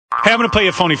Hey, I'm going to play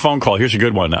a phony phone call. Here's a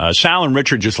good one. Sal and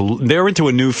Richard they're into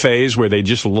a new phase where they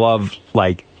just love,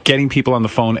 like, getting people on the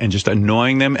phone and just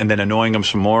annoying them and then annoying them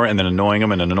some more and then annoying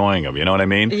them and annoying them. You know what I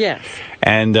mean? Yes.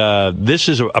 And this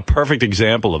is a perfect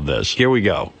example of this. Here we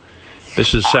go.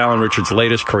 This is Sal and Richard's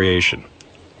latest creation.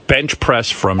 Bench press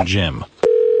from Jim.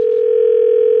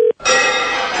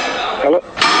 Hello?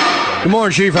 Good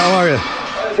morning, Chief. How are you?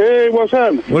 Hey, what's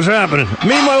happening? What's happening?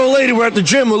 Me and my old lady were at the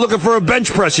gym. We're looking for a bench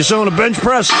press. You selling a bench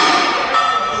press?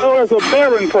 Oh, it's a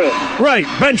bearing press. Right,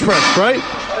 bench press, right?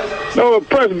 No, it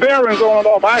press bearings on and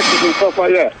off axles and stuff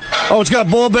like that. Oh, it's got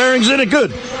ball bearings in it?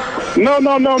 Good. No.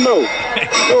 No,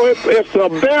 it's a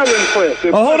bearing press.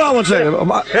 Oh, hold on one second.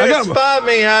 Spot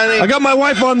me, honey. I got my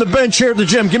wife on the bench here at the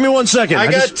gym. Give me 1 second.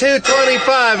 I got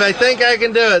 225. I think I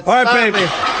can do it. All right, Spot babe. me.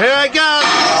 Here I go.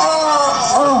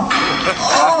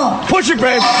 Push it,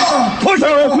 babe. Push it.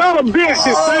 No, it's not a bench.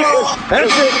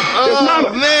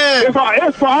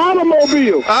 It's for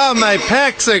automobile. Oh, my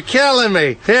pecs are killing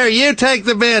me. Here, you take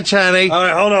the bench, honey. All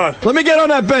right, hold on. Let me get on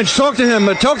that bench. Talk to him.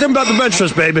 Talk to him about the bench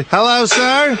press, baby. Hello,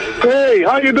 sir. Hey,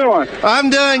 how you doing? I'm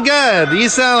doing good. You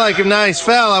sound like a nice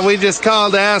fella. We just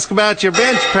called to ask about your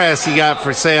bench press you got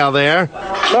for sale there.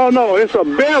 No, it's a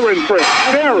bearing press.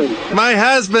 Bearing. My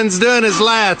husband's doing his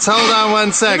lats. Hold on 1 Give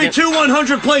me second. 2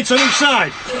 100 plates on each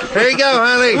side. Here you go,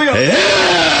 honey. Here we go.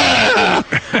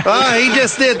 Oh, he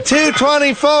just did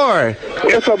 224.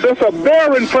 It's a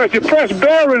bearing press. You press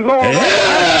bearings on.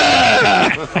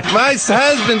 My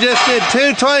husband just did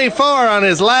 224 on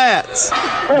his lats.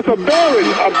 That's a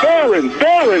bearing. Bearing.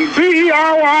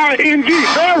 B-E-R-I-N-G.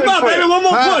 Bearing Come on, press. baby. One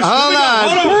more push. Hold Here on.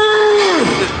 we go.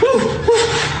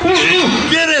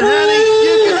 Get it, honey.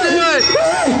 You can do it.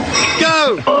 Go.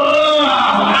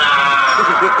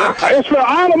 It's for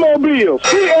automobiles.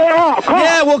 C-A-R.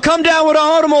 Yeah, we'll come down with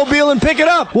our automobile and pick it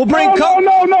up. We'll bring. No. You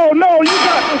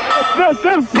got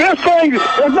this thing.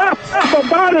 It's not for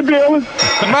bodybuilding.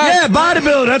 Yeah,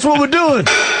 bodybuilding. That's what we're doing.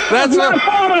 That's It's not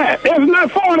for that. It's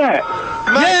not for that.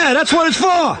 Yeah, that's what it's for.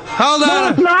 Hold No,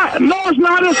 on. it's not. No, it's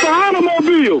not. It's for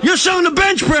automobiles. You're selling the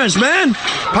bench press, man.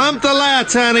 Pump the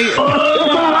lats, honey. It's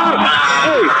on.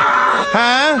 Hey.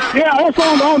 Huh? Yeah, it's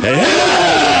on.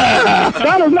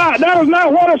 That is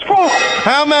not what it's for.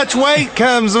 How much weight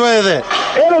comes with it?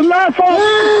 It is not for.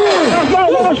 That's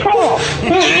not what it's for.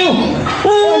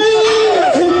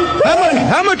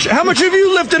 How much have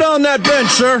you lifted on that bench,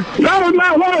 sir? That is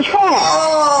not what it's for.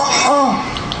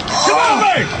 Come on,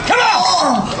 babe. Come on.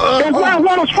 It's not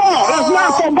what it's for. It's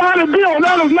not for bodybuilding.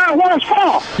 That is not what it's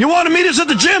for. You want to meet us at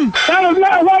the gym? That is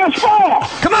not what it's for.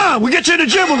 Come on, we'll get you in the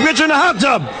gym. We'll get you in the hot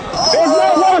tub. It's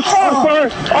not what it's for, sir.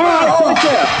 All right, take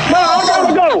care. No, I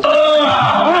gotta go. All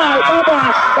right,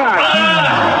 bye-bye. Bye.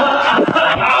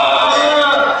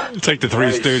 It's like the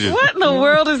Three Stooges. What in the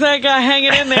world is that guy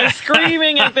hanging in there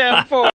screaming at them for?